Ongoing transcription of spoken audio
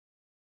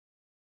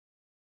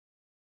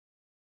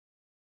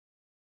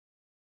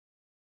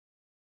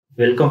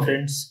Welcome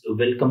friends,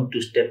 welcome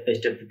to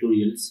step-by-step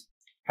tutorials.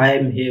 I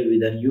am here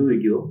with a new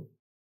video.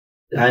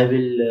 I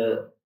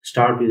will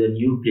start with a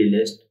new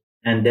playlist,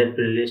 and that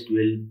playlist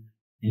will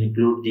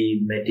include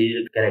the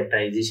material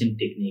characterization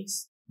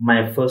techniques.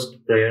 My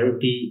first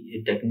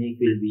priority technique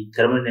will be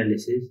thermal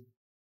analysis.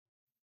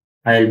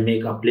 I'll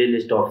make a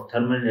playlist of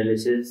thermal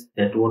analysis,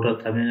 that what are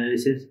thermal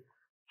analysis,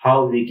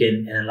 how we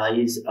can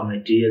analyze a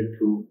material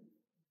through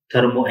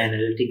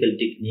thermoanalytical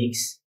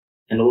techniques,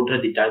 and what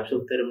are the types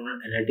of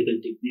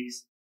thermoanalytical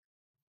techniques.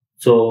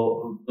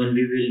 So when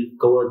we will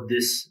cover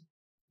this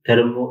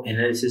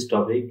thermoanalysis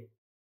topic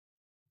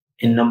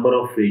in number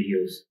of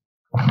videos.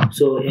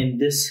 So in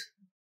this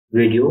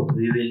video,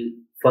 we will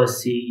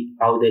first see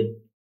how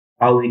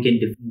we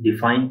can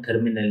define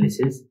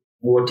thermoanalysis,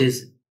 what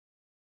is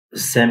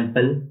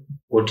sample,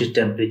 what is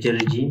temperature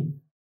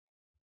regime,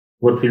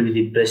 what will be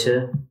the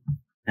pressure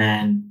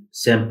and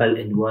sample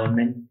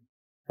environment.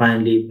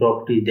 Finally,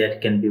 properties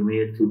that can be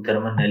made through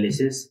thermal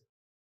analysis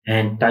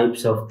and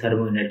types of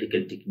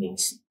thermoanalytical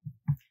techniques.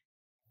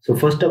 So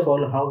first of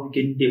all, how we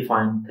can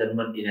define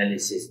thermal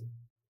analysis.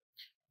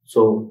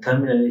 So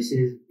thermal analysis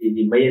is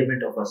the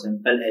measurement of a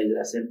sample,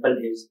 as a sample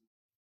is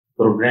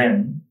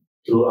programmed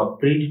through a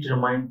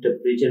predetermined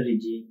temperature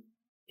regime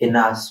in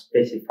a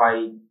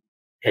specified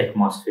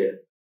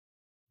atmosphere.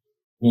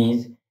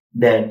 Means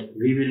that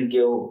we will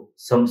give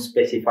some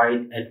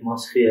specified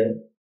atmosphere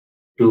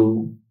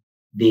to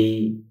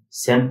the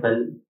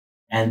sample,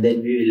 and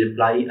then we will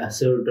apply a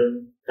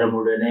certain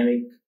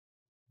thermodynamic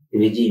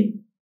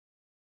regime,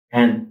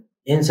 and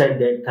inside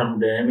that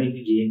thermodynamic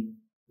regime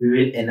we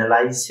will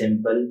analyze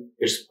sample,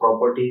 its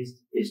properties,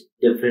 its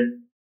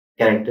different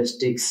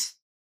characteristics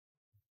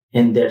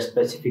in that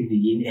specific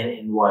region and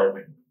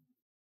environment.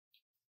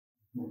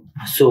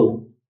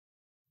 So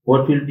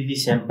what will be the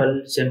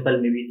sample? Sample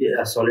may be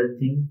a solid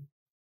thing,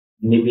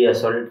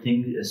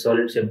 a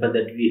solid sample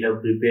that we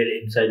have prepared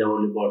inside our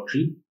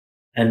laboratory.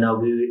 And now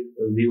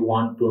we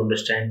want to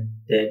understand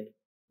that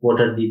what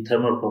are the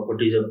thermal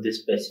properties of this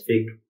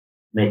specific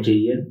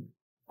material,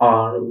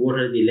 or what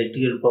are the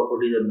electrical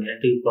properties or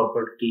magnetic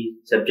properties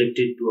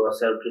subjected to a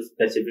certain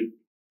specific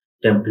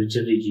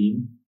temperature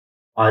regime,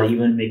 or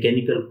even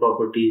mechanical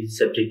properties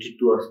subjected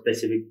to a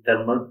specific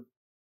thermal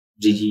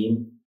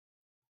regime.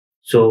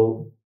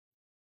 So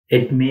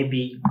it may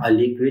be a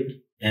liquid.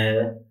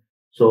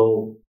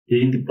 So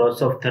during the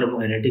process of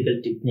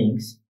thermoanalytical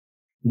techniques,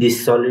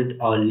 this solid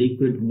or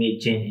liquid may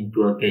change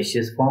into a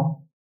gaseous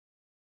form,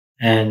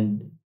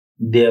 and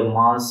their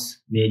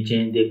mass may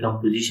change, their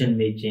composition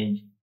may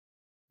change,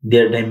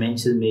 their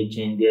dimensions may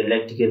change, their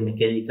electrical,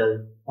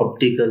 mechanical,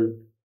 optical,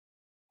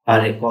 or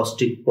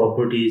acoustic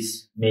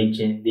properties may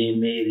change. They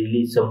may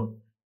release some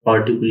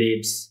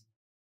particulates.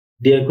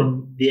 There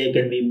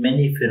can be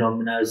many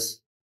phenomena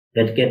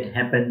that can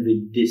happen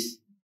with these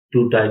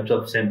two types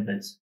of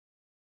samples.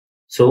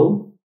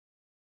 So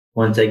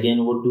once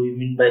again, what do we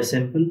mean by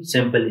sample?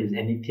 Sample is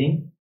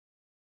anything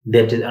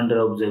that is under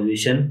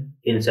observation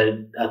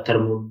inside a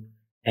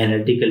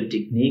thermoanalytical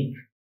technique.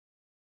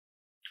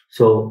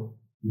 So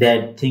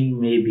that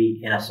thing may be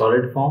in a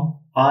solid form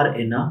or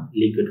in a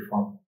liquid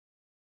form.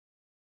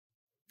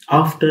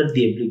 After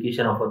the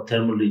application of a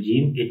thermal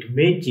regime, it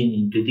may change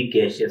into the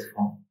gaseous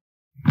form.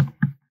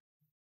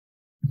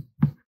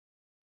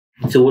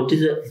 So what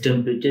is a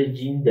temperature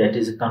regime? That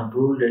is a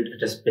control rate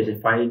at a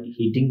specified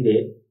heating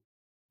rate.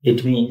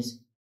 It means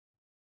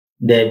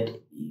that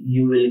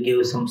you will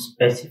give some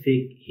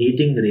specific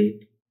heating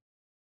rate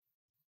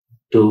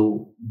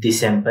to the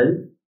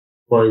sample.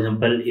 For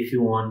example, if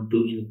you want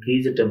to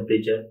increase the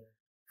temperature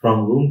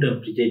from room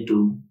temperature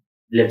to,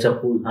 let's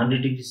suppose,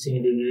 100 degrees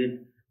centigrade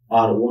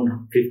or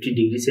 150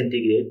 degrees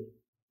centigrade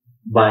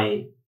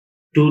by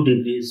 2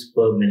 degrees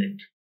per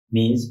minute,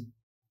 means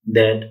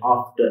that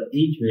after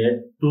each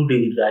minute 2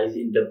 degree rise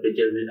in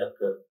temperature will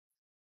occur.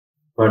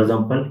 For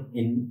example,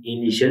 in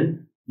initial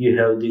you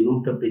have the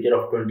room temperature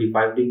of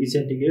 25 degrees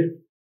centigrade.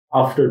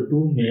 After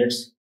 2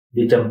 minutes,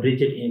 the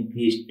temperature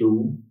increased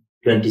to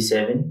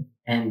 27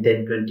 and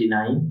then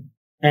 29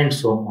 and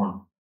so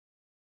on.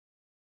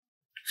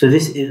 So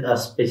this is a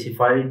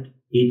specified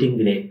heating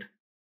rate.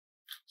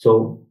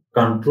 So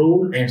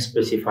controlled and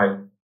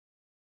specified.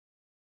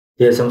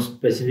 There is some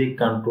specific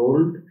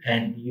controlled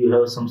and you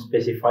have some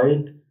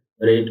specified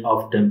rate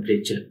of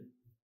temperature.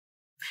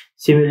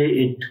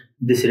 Similarly,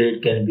 this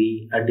rate can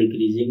be a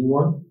decreasing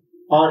one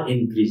or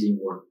increasing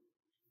one.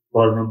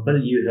 For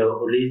example, you have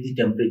raised the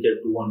temperature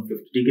to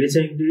 150 degrees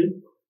centigrade.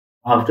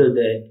 After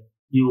that,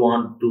 you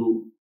want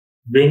to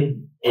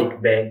bring it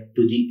back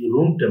to the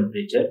room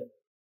temperature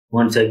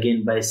once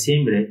again by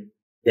same rate.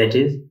 That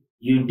is,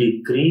 you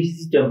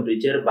decrease the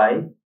temperature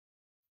by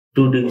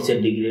 2 degrees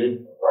centigrade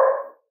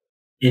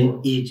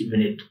in each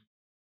minute.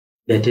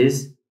 That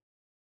is,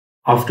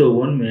 after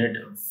 1 minute,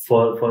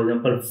 for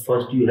example,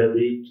 first you have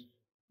reached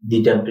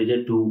the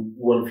temperature to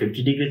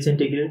 150 degrees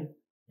centigrade,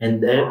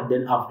 and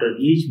then after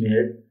each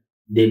minute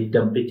the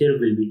temperature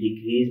will be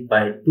decreased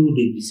by 2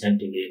 degrees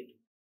centigrade.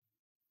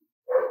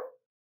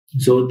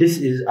 So this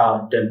is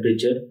our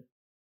temperature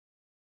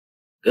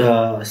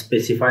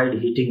specified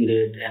heating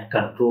rate and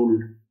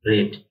controlled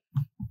rate.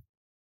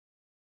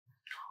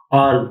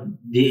 Or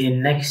the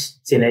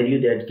next scenario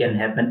that can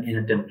happen in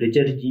a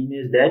temperature regime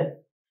is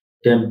that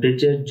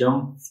temperature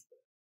jump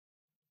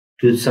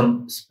to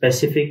some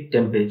specific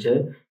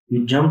temperature.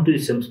 You jump to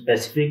some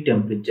specific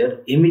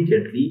temperature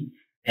immediately,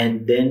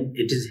 and then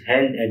it is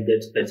held at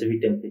that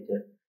specific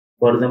temperature.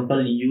 For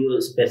example,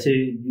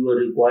 your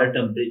required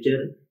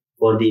temperature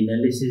for the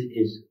analysis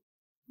is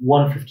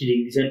 150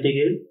 degrees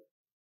centigrade,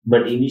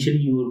 but initially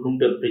your room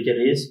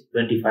temperature is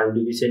 25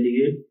 degrees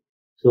centigrade.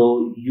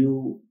 So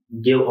you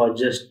give a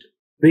just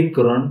quick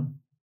run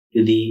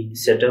to the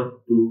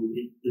setup to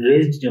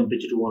raise the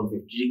temperature to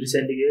 150 degrees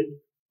centigrade.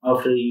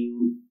 After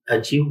you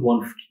achieve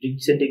 150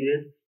 degrees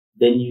centigrade,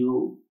 then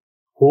you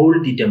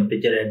hold the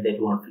temperature at that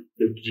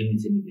 150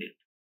 degrees centigrade.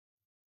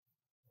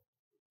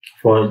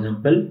 For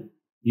example,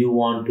 you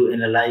want to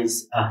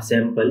analyze a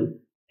sample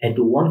at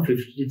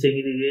 150 degrees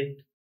centigrade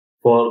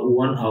for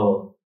 1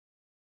 hour.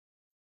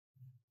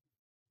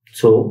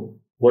 So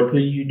what will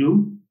you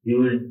do? You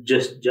will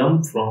just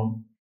jump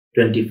from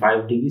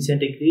 25 degrees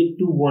centigrade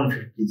to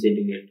 150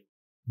 centigrade.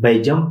 By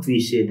jump, we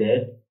say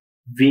that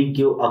we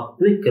give a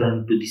quick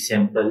run to the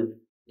sample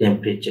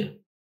temperature.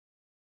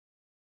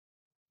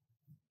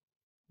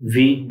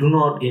 We do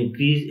not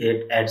increase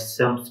it at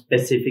some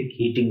specific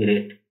heating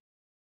rate.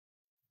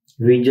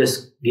 We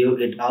just give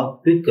it a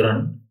quick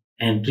run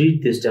and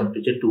reach this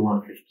temperature to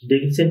 150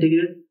 degrees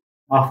centigrade.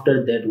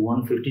 After that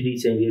 150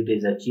 degrees centigrade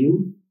is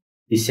achieved,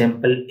 the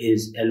sample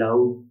is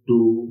allowed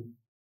to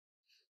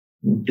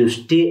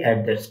stay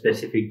at that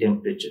specific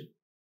temperature,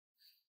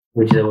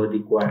 which is our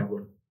required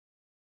one.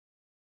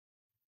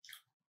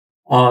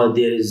 Or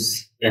there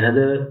is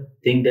another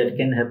thing that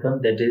can happen,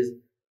 that is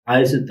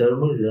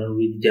isothermal run,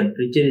 with the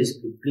temperature is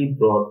quickly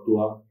brought to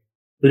a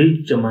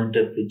predetermined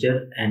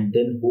temperature and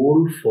then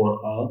hold for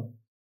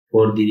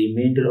the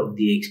remainder of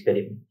the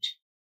experiment.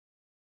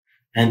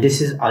 And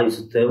this is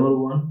isothermal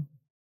one,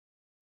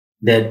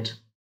 that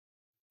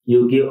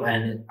you give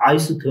an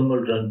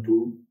isothermal run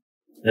to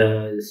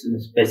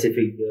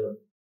specific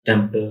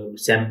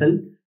sample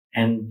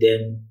and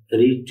then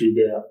reach to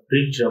the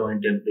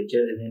predetermined temperature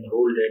and then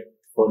hold it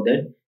for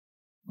that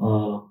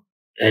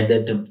at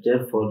that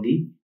temperature for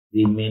the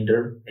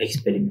remainder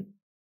experiment.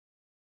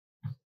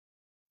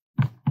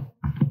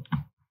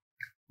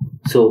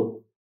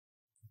 So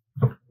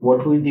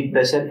what will the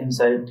pressure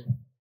inside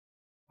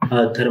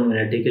a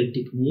thermoanalytical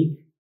technique?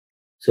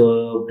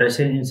 So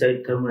pressure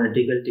inside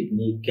thermoanalytical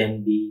technique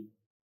can be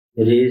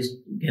varied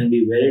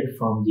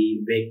from the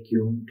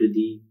vacuum to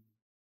the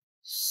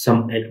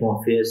some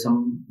atmosphere,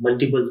 some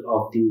multiples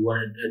of the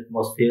 1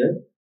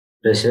 atmosphere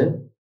pressure.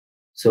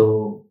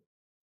 So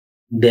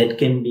that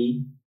can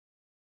be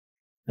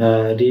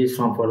raised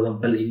from, for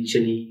example,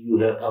 initially you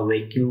have a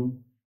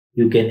vacuum,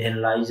 you can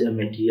analyze a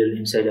material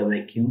inside a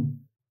vacuum,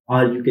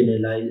 or you can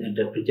analyze a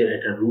temperature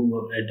at a room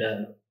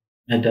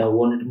at a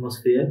 1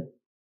 atmosphere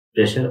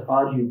pressure,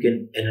 or you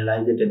can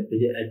analyze the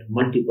temperature at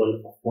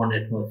multiple of 1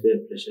 atmosphere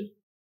pressure.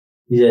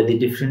 These are the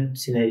different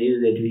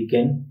scenarios that we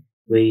can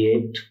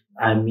variate.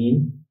 I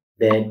mean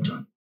that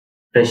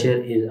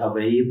pressure is a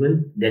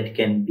variable that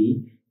can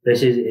be,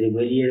 pressure is a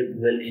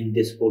variable in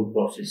this whole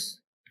process.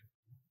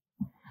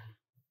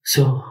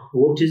 So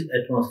what is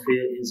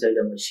atmosphere inside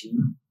a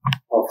machine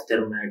of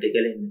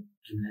thermoanalytical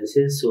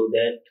analysis? So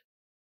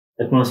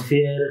that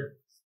atmosphere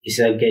is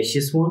a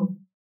gaseous one,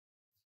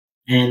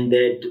 and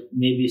that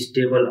may be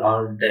stable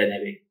or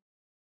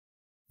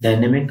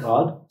dynamic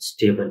or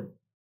stable.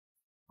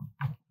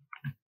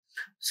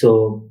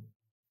 So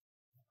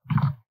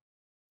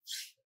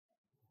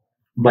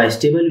by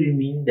stable we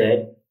mean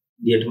that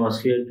the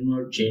atmosphere do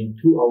not change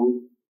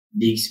throughout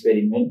the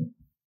experiment,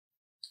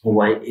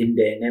 while in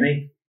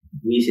dynamic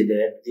we say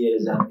that there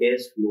is a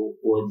gas flow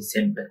over the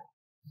sample.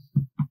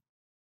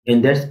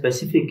 In that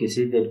specific case,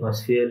 the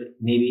atmosphere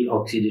may be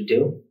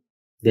oxidative,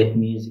 that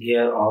means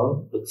air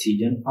or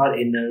oxygen, or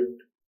inert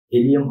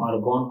helium,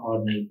 argon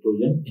or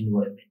nitrogen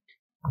environment.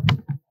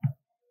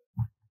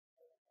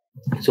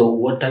 So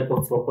what type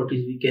of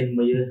properties we can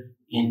measure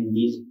in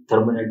these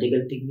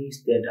thermoanalytical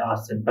techniques? That are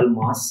sample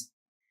mass,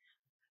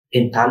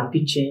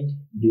 enthalpy change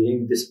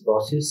during this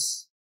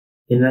process,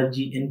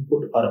 energy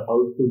input or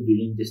output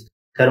during this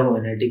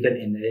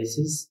thermoanalytical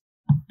analysis,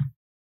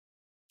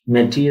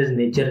 materials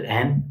nature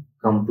and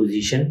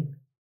composition,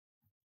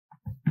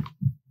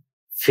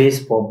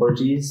 phase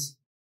properties,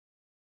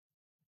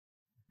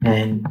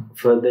 and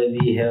further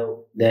we have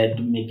that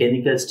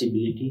mechanical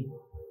stability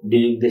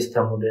during this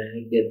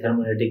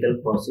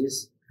thermoanalytical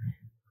process,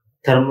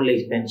 thermal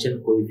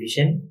expansion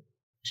coefficient,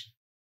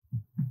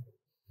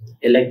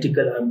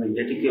 electrical or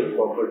magnetic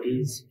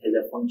properties as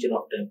a function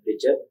of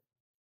temperature,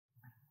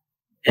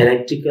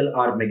 electrical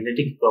or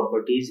magnetic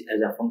properties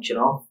as a function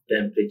of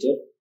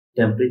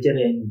temperature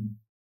and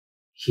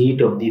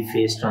heat of the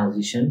phase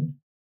transition,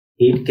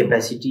 heat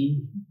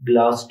capacity,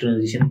 glass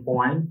transition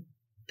point,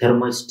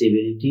 thermal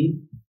stability,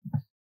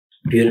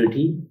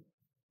 purity.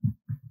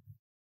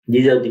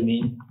 These are the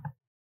main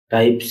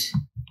types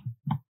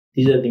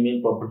These are the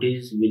main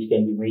properties which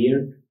can be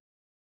measured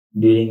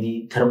during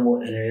the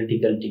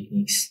thermoanalytical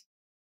techniques.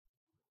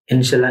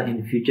 Inshallah,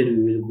 in future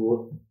we will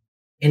go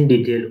in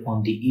detail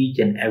on the each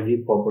and every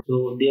property.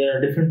 So there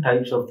are different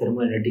types of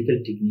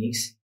thermoanalytical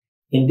techniques.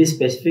 In this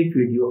specific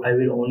video, I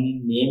will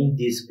only name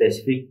these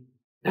specific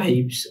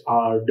types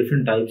or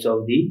different types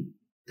of the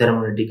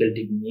thermoanalytical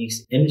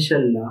techniques.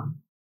 Inshallah,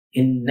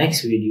 in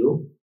next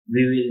video,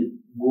 we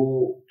will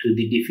go to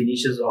the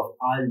definitions of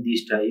all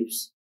these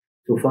types.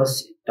 So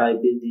first type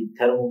is the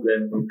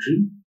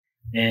thermogravimetry,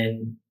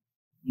 and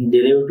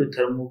derivative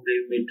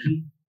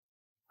thermogravimetry,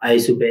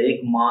 isobaric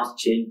mass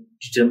change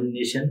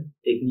determination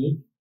technique,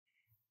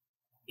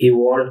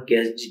 evolved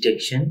gas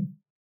detection,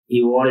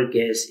 evolved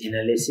gas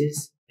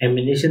analysis,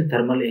 emanation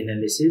thermal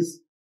analysis,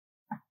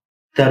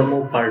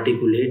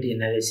 thermoparticulate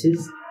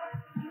analysis,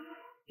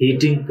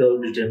 heating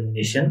curve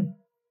determination,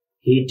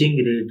 heating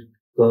rate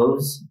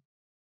curves,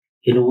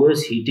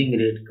 inverse heating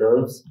rate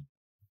curves,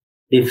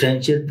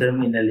 differential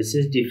thermal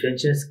analysis,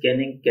 differential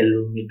scanning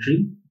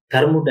calorimetry,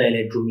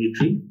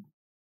 thermodialectrometry,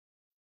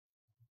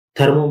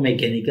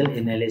 thermomechanical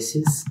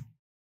analysis,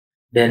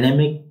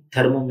 dynamic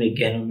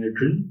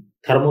thermomechanometry,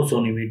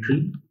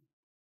 thermosonimetry,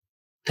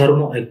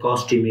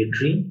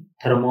 thermoacoustimetry,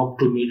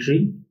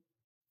 thermoptometry,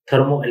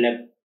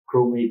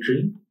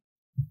 thermoelectrometry,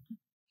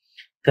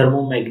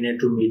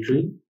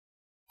 thermomagnetometry,